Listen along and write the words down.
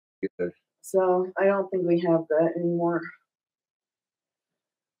Good. So I don't think we have that anymore.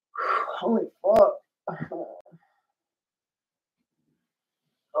 Holy fuck.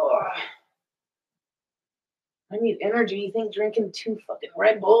 Oh, I need energy. You think drinking 2 fucking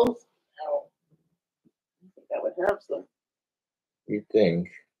Red Bulls? No. I think that would have some. You think?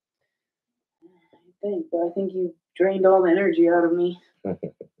 I think, but I think you drained all the energy out of me.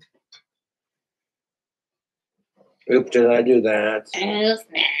 Oops, did I do that? Oops,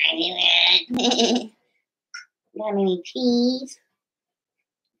 I do that. Want any cheese?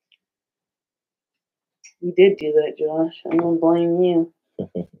 You did do that, Josh. I'm gonna blame you.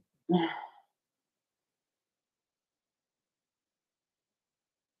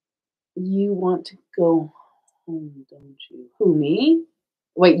 You want to go home, don't you? Who, me?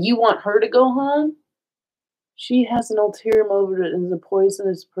 Wait, you want her to go home? She has an ulterior motive and is a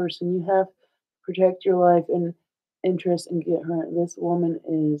poisonous person. You have to protect your life and interest and get her. This woman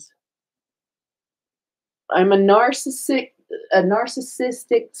is. I'm a narcissistic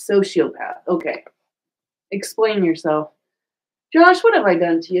sociopath. Okay. Explain yourself. Josh, what have I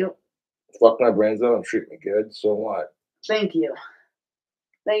done to you? Fuck my brains out and treat me good. So what? Thank you.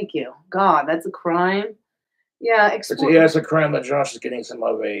 Thank you. God, that's a crime. Yeah, It's a crime that Josh is getting some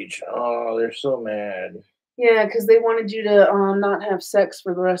of age. Oh, they're so mad. Yeah, because they wanted you to not have sex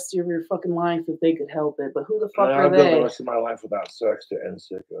for the rest of your fucking life if they could help it. But who the fuck are I'll go they? the rest of my life without sex to end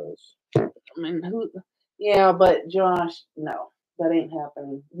sickos. I mean, who? Yeah, but Josh, no, that ain't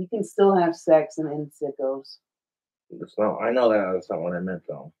happening. You can still have sex and end sickos. It's not, I know that. That's not what I meant,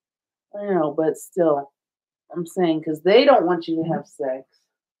 though. I know, but still, I'm saying because they don't want you to have sex.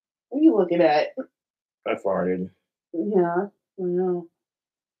 What are you looking at? I farted. Yeah, I know.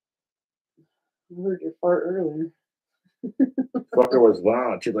 I heard your fart earlier. Fucker was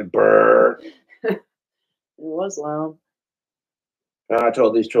loud. She's like, brr. It was loud. I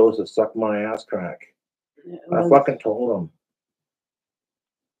told these trolls to suck my ass crack. I fucking told them.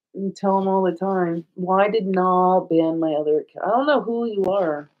 You tell them all the time. Why did Nall ban my other account? I don't know who you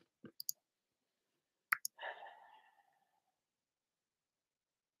are.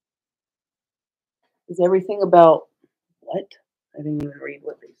 Is everything about what? I didn't even read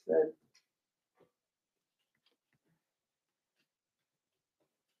what they said.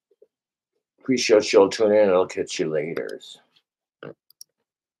 Appreciate you'll tune in. I'll catch you later.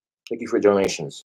 Thank you for donations.